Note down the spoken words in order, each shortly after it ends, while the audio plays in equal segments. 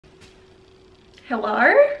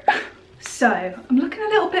Hello. So I'm looking a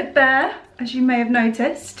little bit bare, as you may have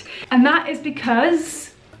noticed, and that is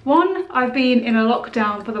because one, I've been in a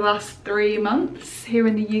lockdown for the last 3 months here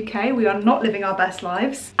in the UK. We are not living our best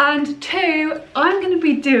lives. And two, I'm going to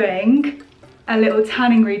be doing a little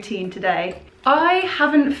tanning routine today. I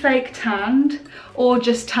haven't fake tanned or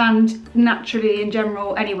just tanned naturally in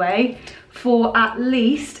general anyway for at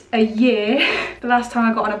least a year. The last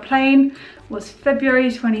time I got on a plane was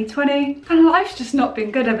February 2020 and life's just not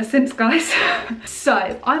been good ever since, guys.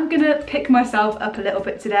 So I'm gonna pick myself up a little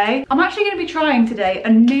bit today. I'm actually gonna be trying today a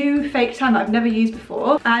new fake tan that I've never used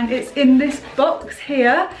before, and it's in this box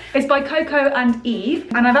here. It's by COCO and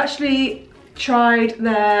Eve, and I've actually tried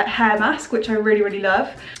their hair mask, which I really love,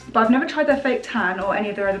 but I've never tried their fake tan or any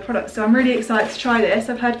of their other products, so I'm really excited to try this.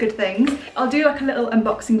 I've heard good things. I'll do like a little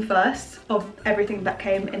unboxing first of everything that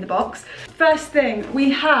came in the box. First thing,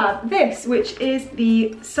 we have this, which is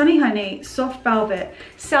the Sunny Honey Soft Velvet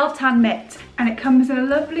Self-Tan Mitt, and it comes in a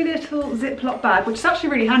lovely little Ziploc bag, which is actually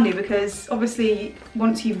really handy because obviously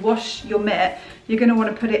once you wash your mitt, you're going to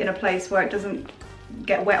want to put it in a place where it doesn't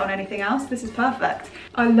get wet on anything else. This is perfect.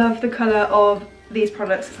 I love the colour of these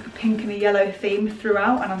products. It's like a pink and a yellow theme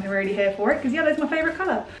throughout, and I'm really here for it because yellow is my favourite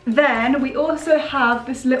colour. Then we also have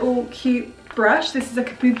this little cute brush. This is a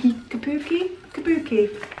kabuki.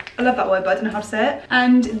 I love that word, but I don't know how to say it.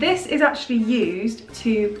 And this is actually used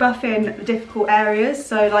to buff in the difficult areas,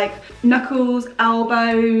 so like knuckles,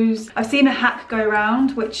 elbows. I've seen a hack go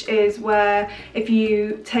around, which is where if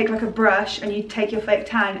you take like a brush and you take your fake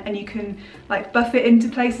tan and you can like buff it into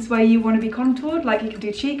places where you want to be contoured, like you can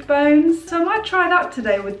do cheekbones. So I might try that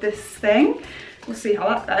today with this thing. We'll see how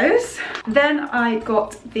that goes. Then I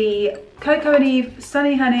got the COCO and Eve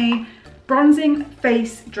Sunny Honey Bronzing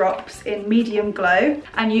Face Drops in Medium Glow,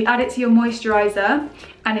 and you add it to your moisturiser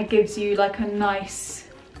and it gives you like a nice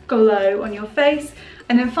glow on your face.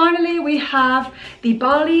 And then finally we have the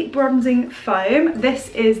Barley Bronzing Foam. This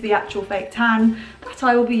is the actual fake tan that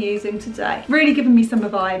I will be using today. Really giving me summer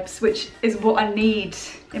vibes, which is what I need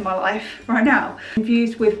in my life right now.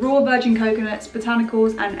 Infused with raw virgin coconuts,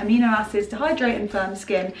 botanicals and amino acids to hydrate and firm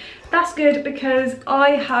skin. That's good because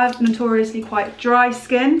I have notoriously quite dry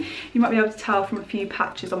skin. You might be able to tell from a few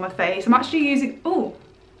patches on my face. I'm actually using, oh,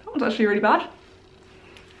 that one's actually really bad.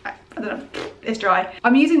 I don't know, it's dry.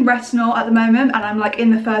 I'm using retinol at the moment and I'm like in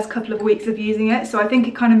the first couple of weeks of using it, so I think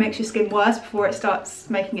it kind of makes your skin worse before it starts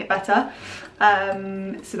making it better.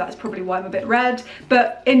 So that's probably why I'm a bit red,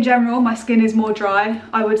 but in general my skin is more dry,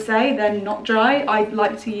 I would say, than not dry. I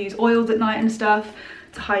like to use oils at night and stuff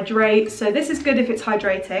to hydrate, so this is good if it's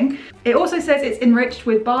hydrating. It also says it's enriched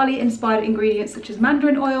with barley inspired ingredients such as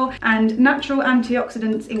mandarin oil and natural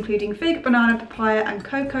antioxidants including fig, banana, papaya and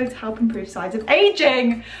cocoa to help improve signs of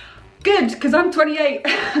aging. Good, because I'm 28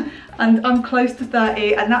 and I'm close to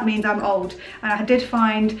 30, and that means I'm old. And I did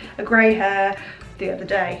find a grey hair the other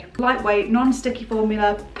day. Lightweight, non-sticky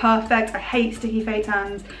formula, perfect. I hate sticky fake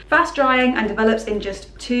tans. Fast drying and develops in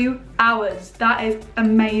just 2 hours. That is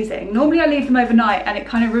amazing. Normally I leave them overnight and it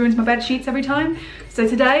kind of ruins my bed sheets every time. So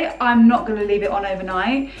today I'm not going to leave it on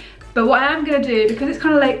overnight. But what I am going to do, because it's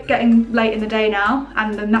kind of getting late in the day now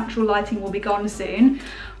and the natural lighting will be gone soon,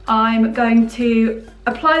 I'm going to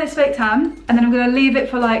apply this fake tan and then I'm going to leave it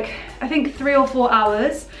for like, I think 3 or 4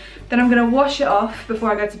 hours. Then I'm going to wash it off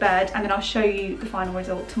before I go to bed, and then I'll show you the final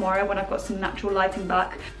result tomorrow when I've got some natural lighting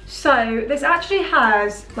back. So this actually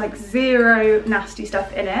has like 0 nasty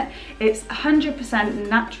stuff in it. It's 100%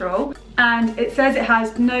 natural, and it says it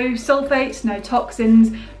has no sulfates, no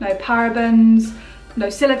toxins, no parabens, no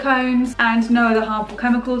silicones and no other harmful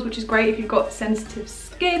chemicals, which is great if you've got sensitive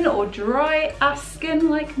skin or dry ass skin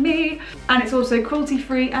like me. And it's also cruelty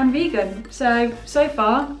free and vegan. So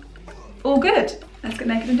far, all good. Let's get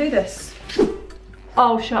naked and do this.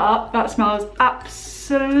 Oh, shut up. That smells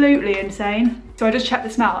absolutely insane. So I just checked the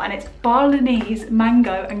smell and it's Balinese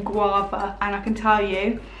mango and guava, and I can tell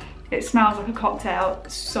you, it smells like a cocktail.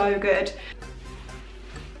 It's so good.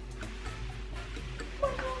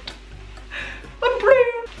 I'm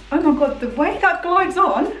blue. Oh my god, the way that glides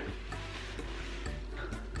on.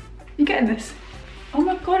 You getting this? Oh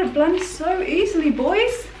my god, it blends so easily,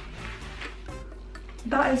 boys.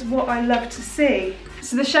 That is what I love to see.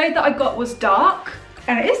 So the shade that I got was dark,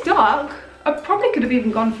 and it is dark. I probably could have even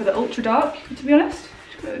gone for the ultra dark, to be honest.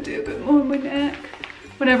 Just gonna do a bit more on my neck.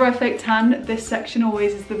 Whenever I fake tan, this section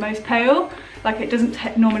always is the most pale. Like it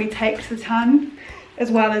doesn't normally take the tan as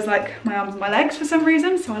well as like my arms and my legs for some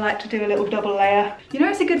reason, so I like to do a little double layer. You know,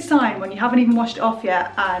 it's a good sign when you haven't even washed it off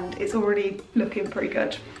yet and it's already looking pretty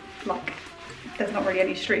good. Like there's not really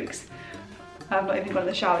any streaks. I've not even got in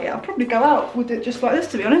the shower yet. I'll probably go out with it just like this,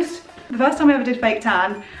 to be honest. The first time I ever did fake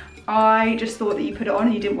tan, I just thought that you put it on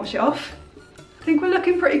and you didn't wash it off. I think we're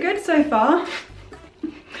looking pretty good so far.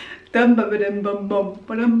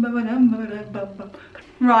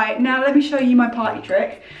 Right, now let me show you my party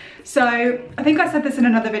trick. So, I think I said this in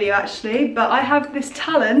another video actually, but I have this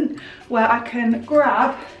talent where I can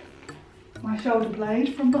grab my shoulder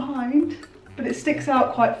blade from behind, but it sticks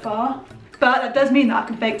out quite far. But that does mean that I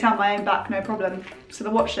can fake tan my own back, no problem. So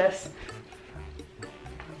watch this.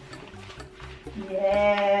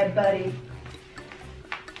 Yeah, buddy.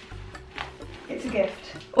 It's a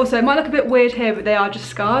gift. Also, it might look a bit weird here, but they are just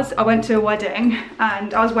scars. I went to a wedding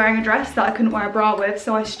and I was wearing a dress that I couldn't wear a bra with,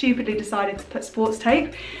 so I stupidly decided to put sports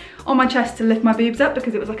tape on my chest to lift my boobs up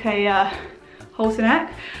because it was like a halter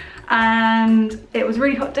neck. And it was a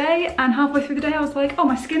really hot day, and halfway through the day I was like, oh,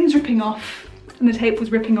 my skin's ripping off. And the tape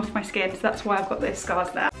was ripping off my skin, so that's why I've got those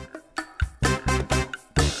scars there.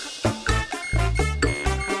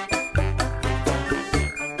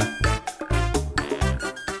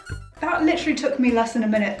 That literally took me less than a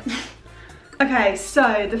minute. Okay,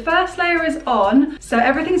 so the first layer is on, so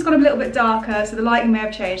everything's gone a little bit darker, so the lighting may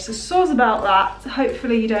have changed, so soz about that, so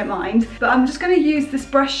hopefully you don't mind. But I'm just going to use this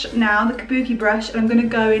brush now, the kabuki brush, and I'm going to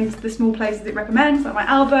go into the small places it recommends, like my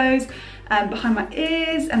elbows, behind my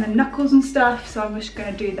ears, and the knuckles and stuff, so I'm just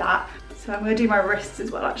going to do that. So I'm going to do my wrists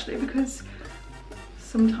as well actually, because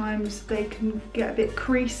sometimes they can get a bit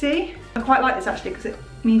creasy. I quite like this actually, because it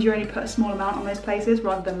means you only put a small amount on those places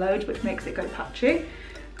rather than loads, which makes it go patchy.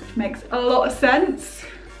 Which makes a lot of sense.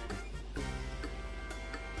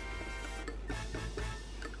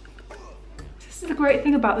 This is the great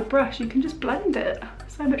thing about the brush, you can just blend it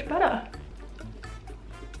so much better.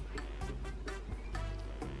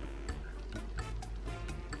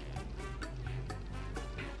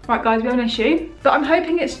 Right guys, we have an issue, but I'm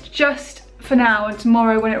hoping it's just for now, and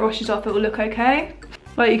tomorrow when it washes off it will look okay.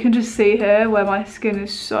 Like you can just see here where my skin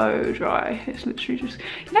is so dry. It's literally just,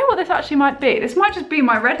 you know what this actually might be? This might just be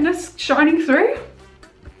my redness shining through.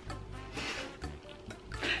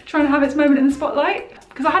 Trying to have its moment in the spotlight.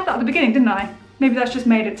 Because I had that at the beginning, didn't I? Maybe that's just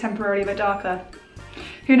made it temporarily a bit darker.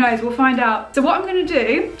 Who knows, we'll find out. So what I'm gonna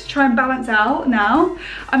do to try and balance out now,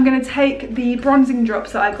 I'm gonna take the bronzing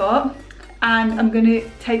drops that I got, and I'm gonna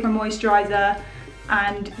take my moisturiser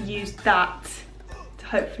and use that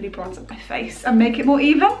hopefully bronze up my face and make it more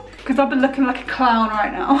even, because I've been looking like a clown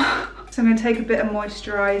right now. So I'm going to take a bit of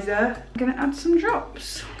moisturiser, I'm going to add some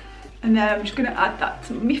drops, and then I'm just going to add that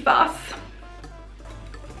to my face,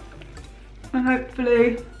 and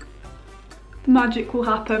hopefully the magic will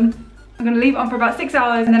happen. I'm going to leave it on for about 6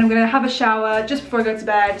 hours, and then I'm going to have a shower just before I go to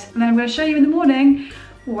bed, and then I'm going to show you in the morning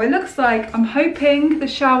what it looks like. I'm hoping the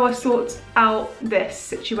shower sorts out this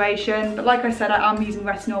situation, but like I said, I am using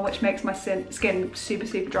retinol, which makes my skin super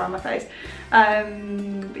dry on my face.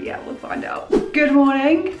 But yeah, we'll find out. Good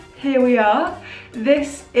morning, here we are.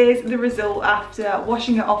 This is the result after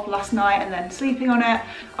washing it off last night and then sleeping on it.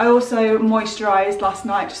 I also moisturised last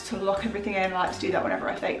night just to lock everything in. I like to do that whenever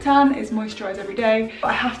I fake tan, is moisturise every day. But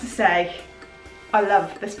I have to say, I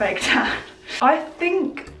love this fake tan. I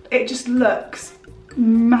think it just looks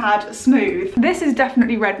mad smooth. This is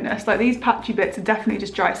definitely redness, like these patchy bits are definitely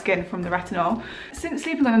just dry skin from the retinol. Since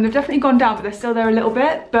sleeping on them, they've definitely gone down, but they're still there a little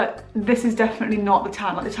bit, but this is definitely not the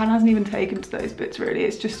tan. Like the tan hasn't even taken to those bits really,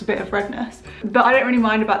 it's just a bit of redness. But I don't really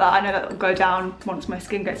mind about that, I know that will go down once my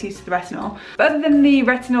skin gets used to the retinol. But other than the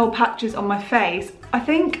retinol patches on my face, I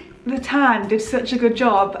think the tan did such a good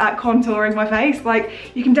job at contouring my face. Like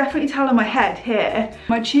you can definitely tell on my head here.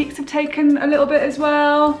 My cheeks have taken a little bit as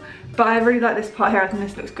well. But I really like this part here, I think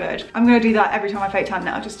this looks good. I'm gonna do that every time I fake tan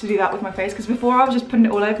now, just to do that with my face, because before I was just putting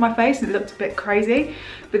it all over my face and it looked a bit crazy.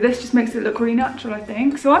 But this just makes it look really natural, I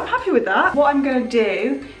think. So I'm happy with that. What I'm gonna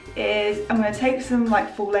do is I'm gonna take some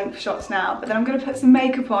like full length shots now, but then I'm gonna put some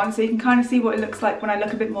makeup on so you can kind of see what it looks like when I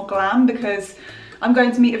look a bit more glam, because I'm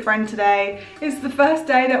going to meet a friend today. It's the first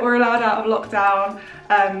day that we're allowed out of lockdown,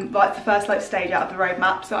 like the first like stage out of the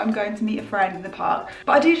roadmap, so I'm going to meet a friend in the park.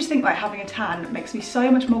 But I do just think like having a tan makes me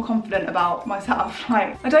so much more confident about myself.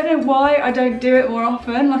 Like, I don't know why I don't do it more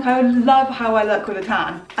often. Like I love how I look with a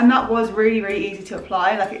tan. And that was really easy to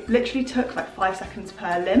apply. Like it literally took like 5 seconds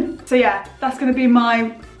per limb. So yeah, that's gonna be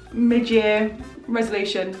my mid-year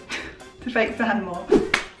resolution to fake tan more.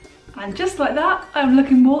 And just like that, I'm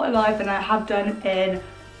looking more alive than I have done in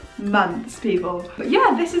months, people. But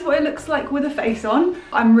yeah, this is what it looks like with a face on.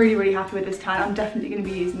 I'm really happy with this tan. I'm definitely going to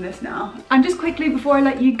be using this now. And just quickly before I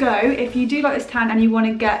let you go, if you do like this tan and you want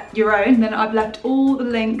to get your own, then I've left all the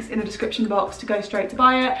links in the description box to go straight to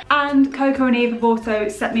buy it. And Coco and Eve have also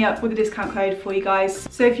set me up with a discount code for you guys.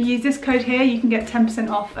 So if you use this code here, you can get 10%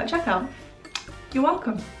 off at checkout. You're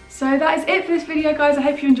welcome. So that is it for this video, guys. I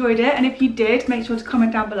hope you enjoyed it, and if you did, make sure to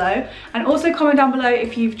comment down below, and also comment down below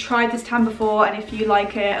if you've tried this tan before and if you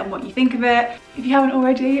like it and what you think of it. If you haven't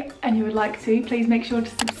already and you would like to, please make sure to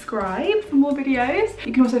subscribe for more videos.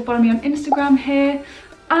 You can also follow me on Instagram here,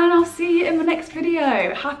 and I'll see you in the next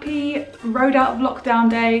video. Happy road out of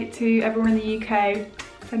lockdown day to everyone in the UK.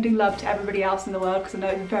 Sending love to everybody else in the world because I know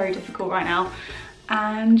it's very difficult right now.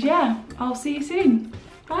 And yeah, I'll see you soon.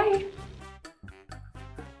 Bye.